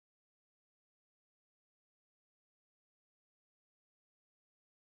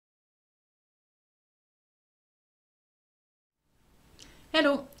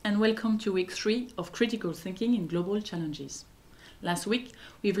Hello and welcome to week 3 of Critical Thinking in Global Challenges. Last week,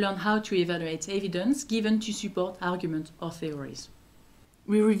 we've learned how to evaluate evidence given to support arguments or theories.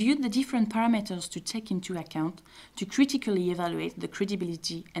 We reviewed the different parameters to take into account to critically evaluate the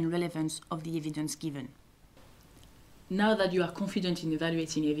credibility and relevance of the evidence given. Now that you are confident in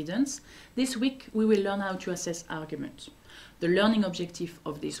evaluating evidence, this week we will learn how to assess arguments. The learning objectives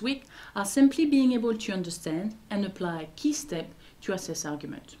of this week are simply being able to understand and apply key steps to assess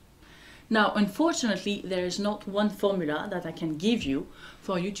argument. Now, unfortunately, there is not one formula that I can give you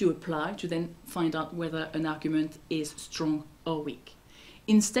for you to apply to then find out whether an argument is strong or weak.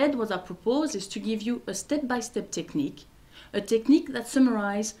 Instead, what I propose is to give you a step-by-step technique, a technique that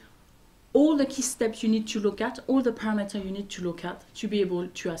summarizes all the key steps you need to look at, all the parameters you need to look at to be able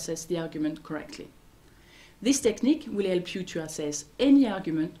to assess the argument correctly. This technique will help you to assess any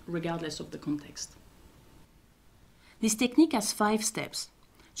argument regardless of the context. This technique has 5 steps: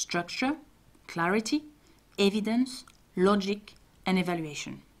 structure, clarity, evidence, logic, and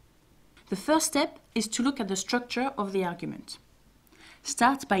evaluation. The first step is to look at the structure of the argument.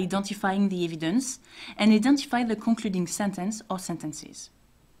 Start by identifying the evidence and identify the concluding sentence or sentences.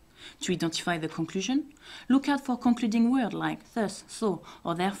 To identify the conclusion, look out for concluding words like thus, so,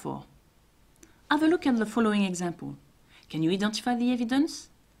 or therefore. Have a look at the following example. Can you identify the evidence?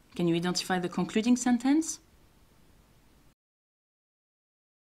 Can you identify the concluding sentence?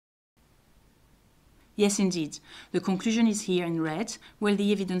 Yes, indeed. The conclusion is here in red, while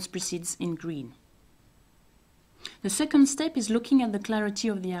the evidence precedes in green. The second step is looking at the clarity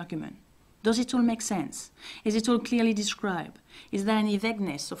of the argument. Does it all make sense? Is it all clearly described? Is there any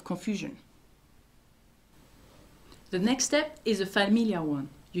vagueness of confusion? The next step is a familiar one.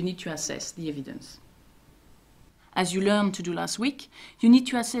 You need to assess the evidence. As you learned to do last week, you need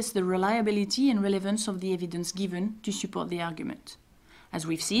to assess the reliability and relevance of the evidence given to support the argument. As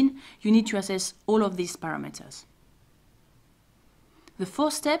we've seen, you need to assess all of these parameters. The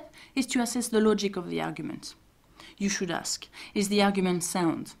fourth step is to assess the logic of the argument. You should ask, is the argument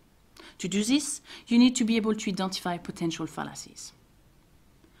sound? To do this, you need to be able to identify potential fallacies.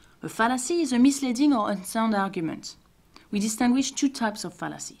 A fallacy is a misleading or unsound argument. We distinguish 2 types of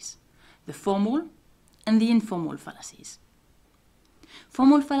fallacies: the formal and the informal fallacies.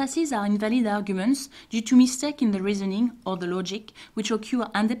 Formal fallacies are invalid arguments due to mistake in the reasoning or the logic which occur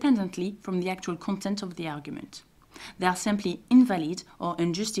independently from the actual content of the argument. They are simply invalid or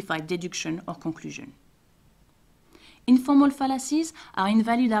unjustified deduction or conclusion. Informal fallacies are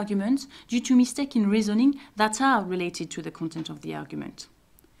invalid arguments due to mistake in reasoning that are related to the content of the argument.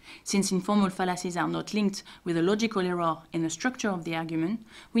 Since informal fallacies are not linked with a logical error in the structure of the argument,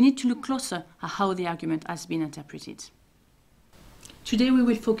 we need to look closer at how the argument has been interpreted. Today we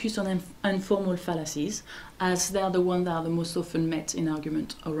will focus on informal fallacies, as they are the ones that are the most often met in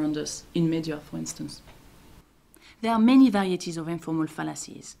argument around us, in media for instance. There are many varieties of informal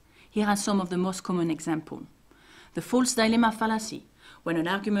fallacies. Here are some of the most common examples. The false dilemma fallacy, when an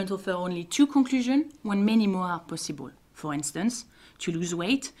argument offers only 2 conclusions when many more are possible. For instance, to lose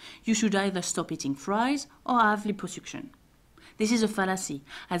weight, you should either stop eating fries or have liposuction. This is a fallacy,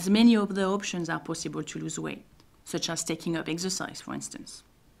 as many of the options are possible to lose weight, such as taking up exercise, for instance.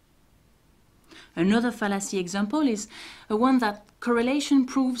 Another fallacy example is one that correlation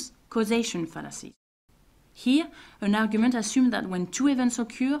proves causation fallacy. Here, an argument assumes that when 2 events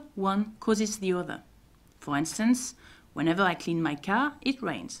occur, one causes the other. For instance, whenever I clean my car, it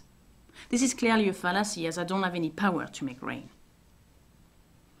rains. This is clearly a fallacy, as I don't have any power to make rain.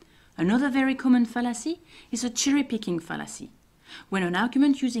 Another very common fallacy is a cherry-picking fallacy, when an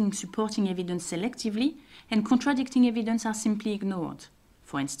argument using supporting evidence selectively and contradicting evidence are simply ignored.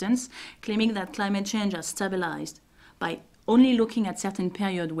 For instance, claiming that climate change has stabilized by only looking at certain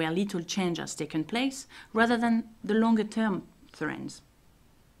periods where little change has taken place, rather than the longer-term trends.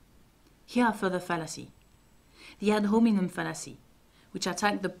 Here are further fallacies. The ad hominem fallacy, which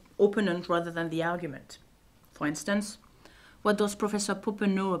attack the opponent rather than the argument. For instance, what does Professor Popper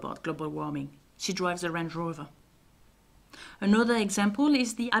know about global warming? She drives a Range Rover. Another example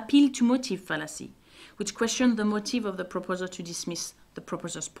is the appeal to motive fallacy, which questions the motive of the proposer to dismiss the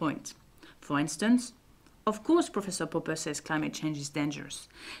proposer's point. For instance, of course Professor Popper says climate change is dangerous.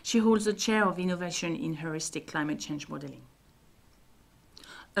 She holds the chair of innovation in heuristic climate change modeling.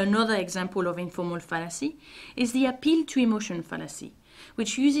 Another example of informal fallacy is the appeal to emotion fallacy,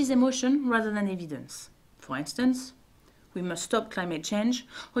 which uses emotion rather than evidence. For instance, we must stop climate change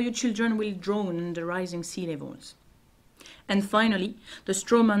or your children will drown under rising sea levels. And finally, the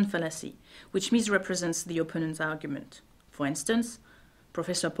straw man fallacy, which misrepresents the opponent's argument. For instance,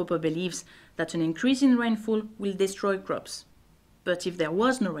 Professor Popper believes that an increase in rainfall will destroy crops. But if there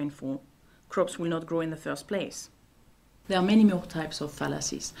was no rainfall, crops will not grow in the first place. There are many more types of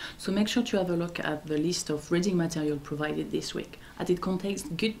fallacies, so make sure to have a look at the list of reading material provided this week, as it contains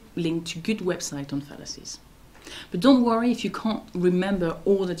good link to good website on fallacies. But don't worry if you can't remember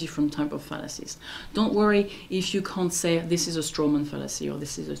all the different types of fallacies. Don't worry if you can't say this is a strawman fallacy or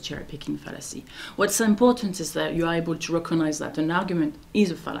this is a cherry-picking fallacy. What's important is that you are able to recognize that an argument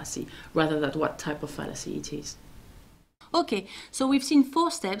is a fallacy, rather than what type of fallacy it is. Okay, so we've seen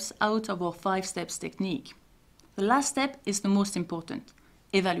 4 steps out of our 5 steps technique. The last step is the most important,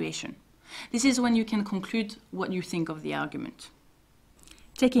 evaluation. This is when you can conclude what you think of the argument.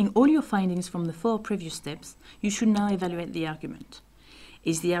 Taking all your findings from the 4 previous steps, you should now evaluate the argument.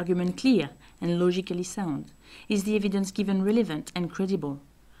 Is the argument clear and logically sound? Is the evidence given relevant and credible?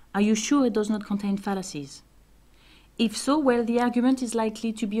 Are you sure it does not contain fallacies? If so, well, the argument is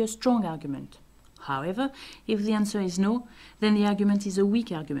likely to be a strong argument. However, if the answer is no, then the argument is a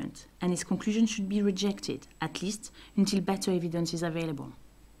weak argument, and its conclusion should be rejected, at least until better evidence is available.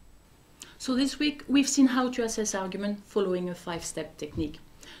 So this week, we've seen how to assess argument following a 5-step technique.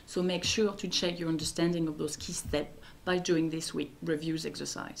 So make sure to check your understanding of those key steps by doing this week reviews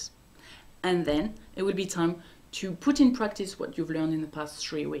exercise. And then it will be time to put in practice what you've learned in the past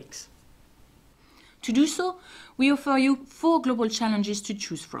 3 weeks. To do so, we offer you 4 global challenges to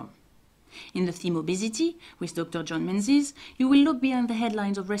choose from. In the theme obesity, with Dr. John Menzies, you will look behind the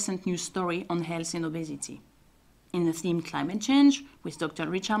headlines of recent news stories on health and obesity. In the theme climate change, with Dr.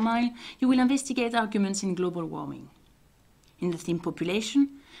 Richard Mile, you will investigate arguments in global warming. In the theme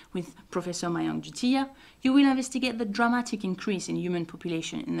population, with Professor Mayank Dutia, you will investigate the dramatic increase in human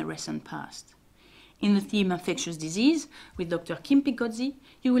population in the recent past. In the theme infectious disease, with Dr. Kim Picozzi,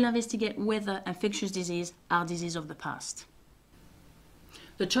 you will investigate whether infectious diseases are diseases of the past.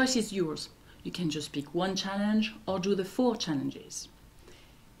 The choice is yours. You can just pick one challenge or do the 4 challenges.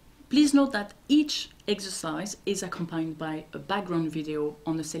 Please note that each exercise is accompanied by a background video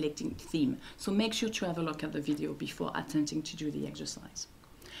on the selected theme, so make sure to have a look at the video before attempting to do the exercise.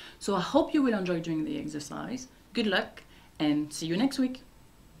 So I hope you will enjoy doing the exercise. Good luck and see you next week.